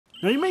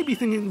Now you may be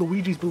thinking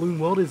Luigi's Balloon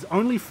World is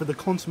only for the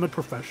consummate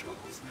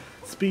professionals.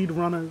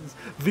 Speedrunners,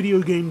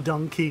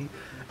 videogamedunkey,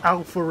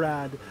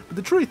 Alpharad. But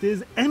the truth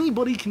is,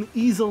 anybody can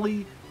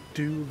easily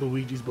do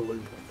Luigi's Balloon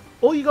World.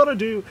 All you gotta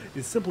do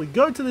is simply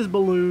go to this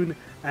balloon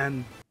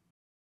and...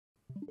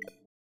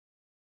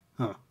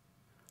 Huh.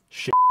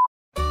 Shit.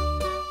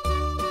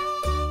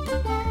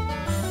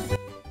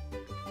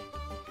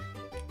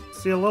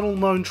 See, a little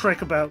known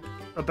trick about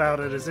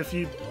it is if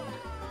you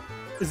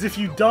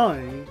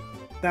die,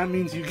 that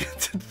means you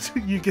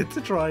get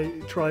to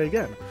try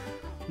again.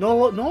 Not a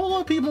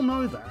lot of people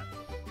know that.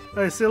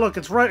 Hey, see, look,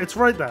 it's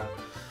right there.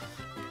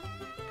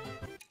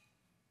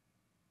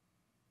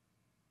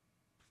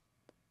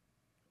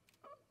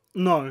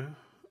 No.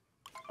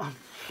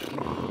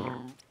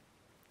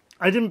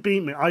 I didn't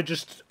beat me. I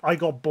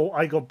got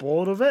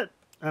bored of it,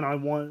 and I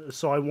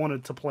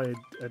wanted to play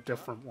a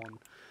different one.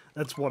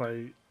 That's what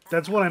I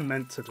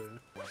meant to do.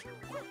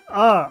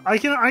 I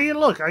can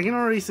look. I can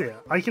already see it.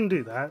 I can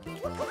do that.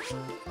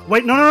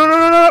 Wait,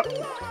 no.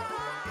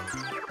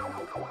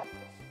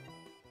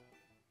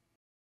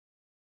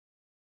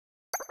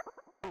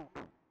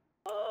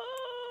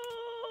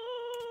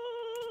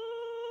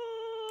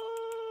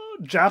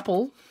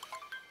 Japple.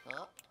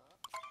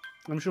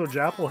 I'm sure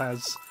Japple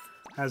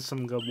has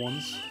some good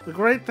ones. The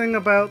great thing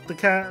about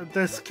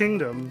this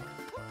kingdom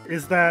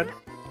is that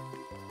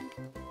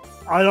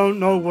I don't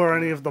know where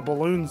any of the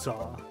balloons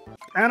are.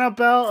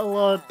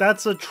 Annabella,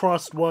 that's a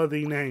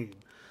trustworthy name.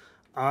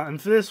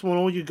 And for this one,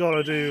 all you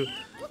gotta do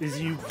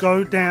is you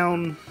go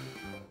down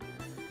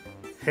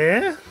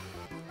here.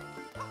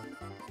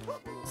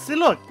 See,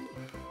 look,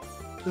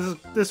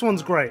 this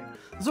one's great.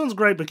 This one's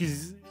great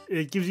because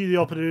it gives you the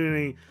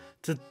opportunity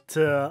to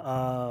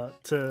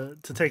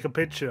take a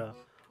picture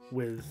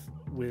with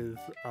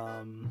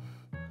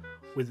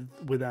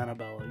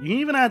Annabella. You can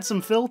even add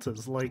some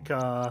filters, like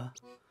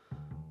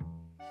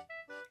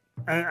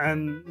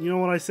and you know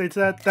what I say to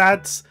that?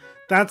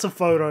 That's a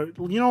photo.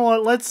 You know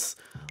what? Let's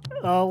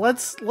send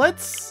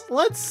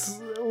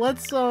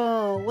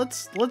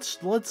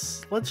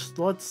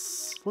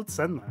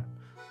that.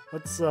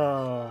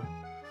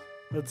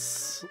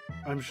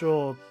 I'm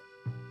sure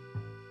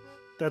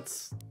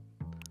that's,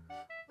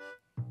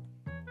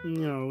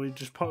 you know, we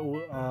just put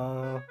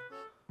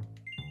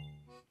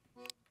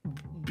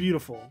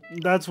beautiful.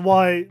 That's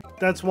why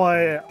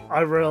I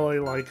really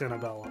like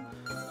Annabella.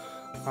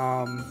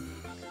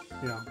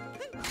 Yeah.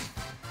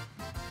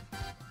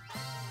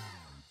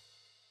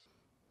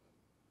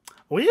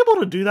 Are we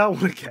able to do that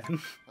one again?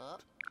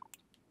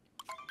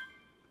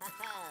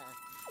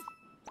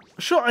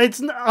 Sure,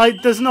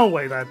 there's no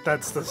way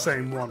that's the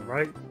same one,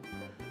 right?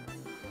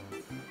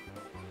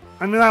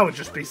 I mean, that would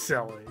just be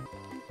silly.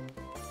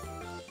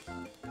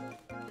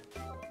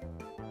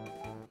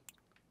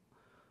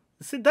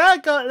 See,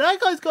 that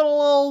guy's got a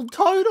little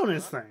toad on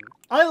his thing.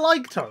 I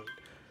like Toad.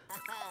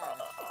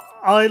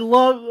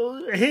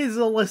 Here's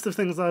a list of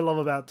things I love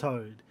about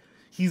Toad.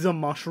 He's a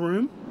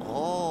mushroom.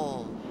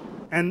 Oh.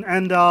 And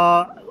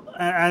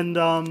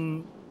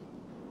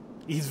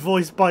he's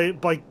voiced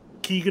by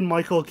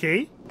Keegan-Michael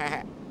Key.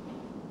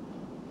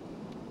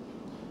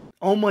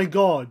 Oh my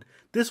god.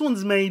 This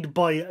one's made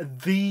by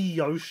the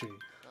Yoshi.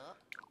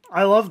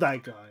 I love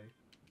that guy.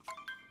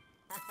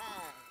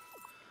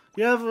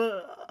 You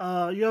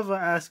ever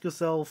ask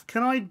yourself,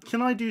 can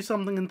I do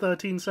something in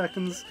 13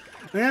 seconds?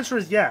 The answer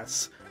is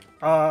yes.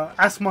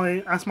 Ask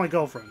my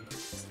girlfriend.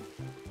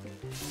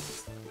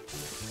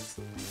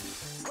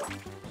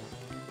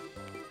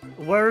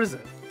 Where is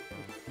it?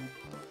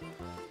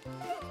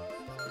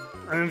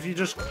 And if you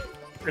just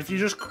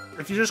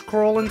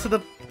crawl into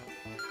the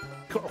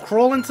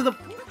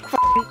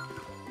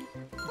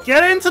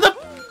get in the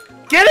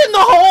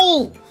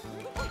hole.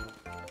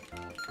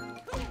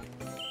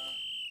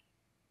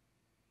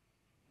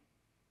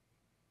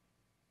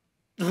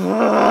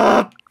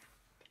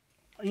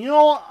 You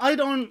know, I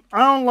don't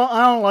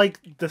like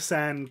the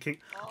Sand King.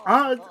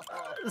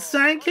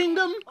 Sand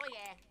Kingdom?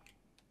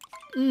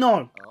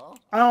 No,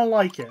 I don't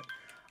like it.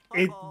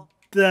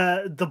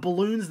 The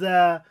balloons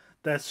they're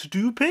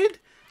stupid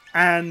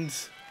and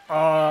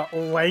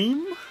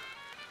lame.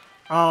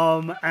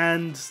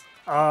 And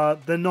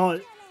they're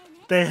not.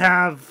 They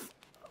have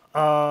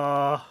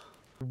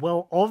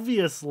well,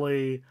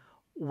 obviously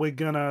we're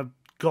gonna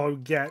go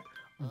get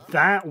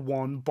that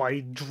one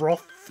by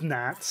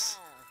Drofnats.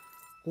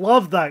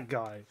 Love that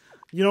guy.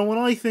 You know, when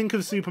I think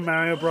of Super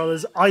Mario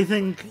Brothers, I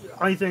think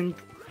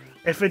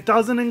if it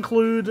doesn't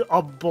include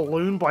a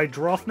balloon by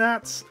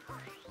Drofnats,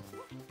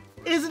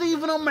 is it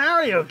even a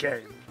Mario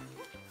game?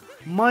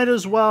 Might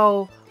as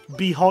well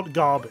be hot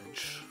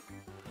garbage.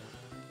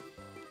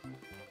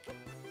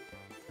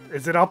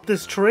 Is it up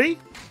this tree?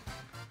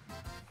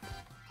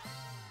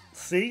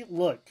 See,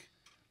 look.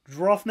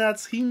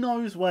 Drofnats, he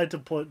knows where to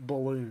put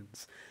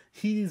balloons.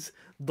 He's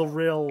the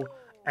real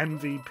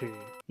MVP.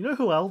 You know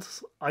who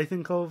else I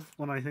think of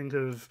when I think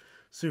of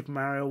Super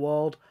Mario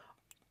World?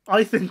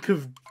 I think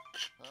of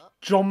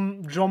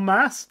John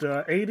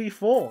Master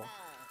 84.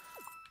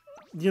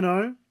 You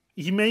know,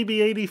 He may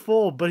be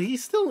 84, but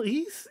he's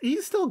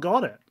still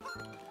got it.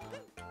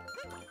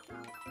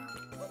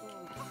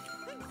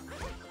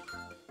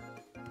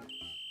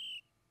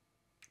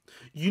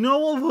 You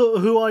know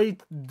who I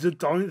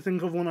don't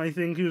think of when I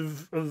think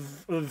of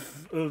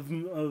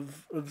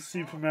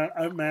Super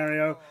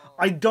Mario?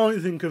 I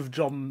don't think of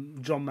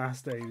John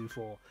Master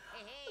 84.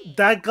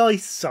 That guy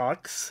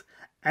sucks,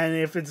 and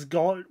if it's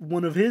got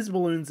one of his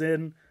balloons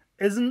in,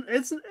 that's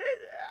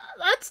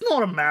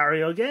not a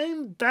Mario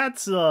game.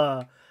 That's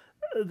a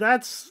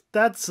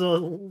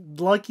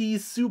Lucky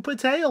Super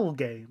Tail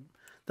game.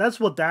 That's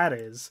what that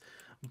is.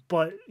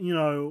 But you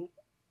know,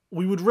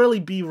 we would really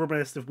be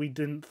remiss if we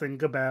didn't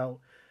think about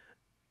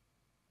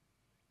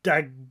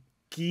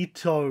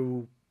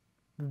Dagito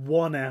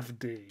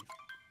 1FD.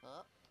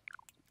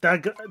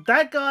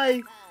 That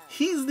guy,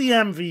 he's the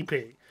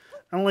MVP.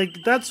 And like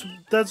that's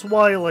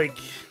why, like,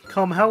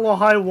 come hell or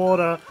high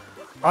water,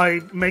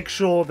 I make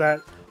sure that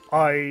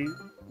I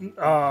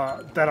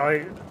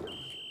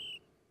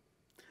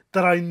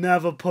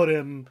never put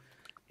him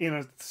in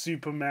a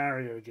Super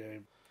Mario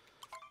game.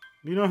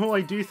 You know who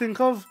I do think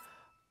of?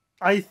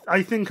 I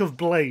think of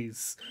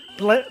Blaze.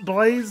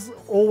 Blaze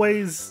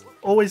always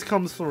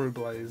comes through.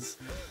 Blaze,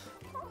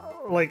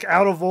 like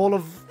out of all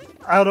of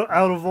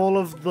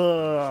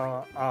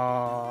the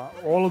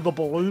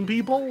balloon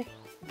people,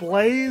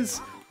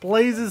 Blaze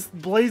is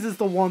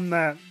the one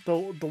that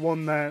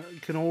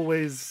can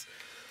always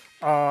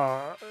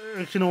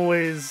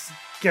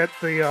get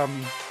the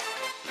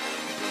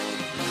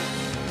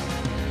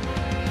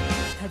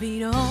旅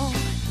の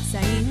サ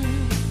イ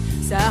ン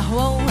さ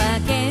ほ分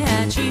け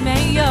始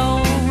め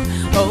よ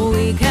う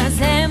追い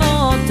風も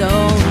どんどん投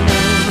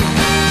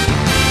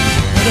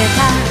げ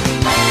た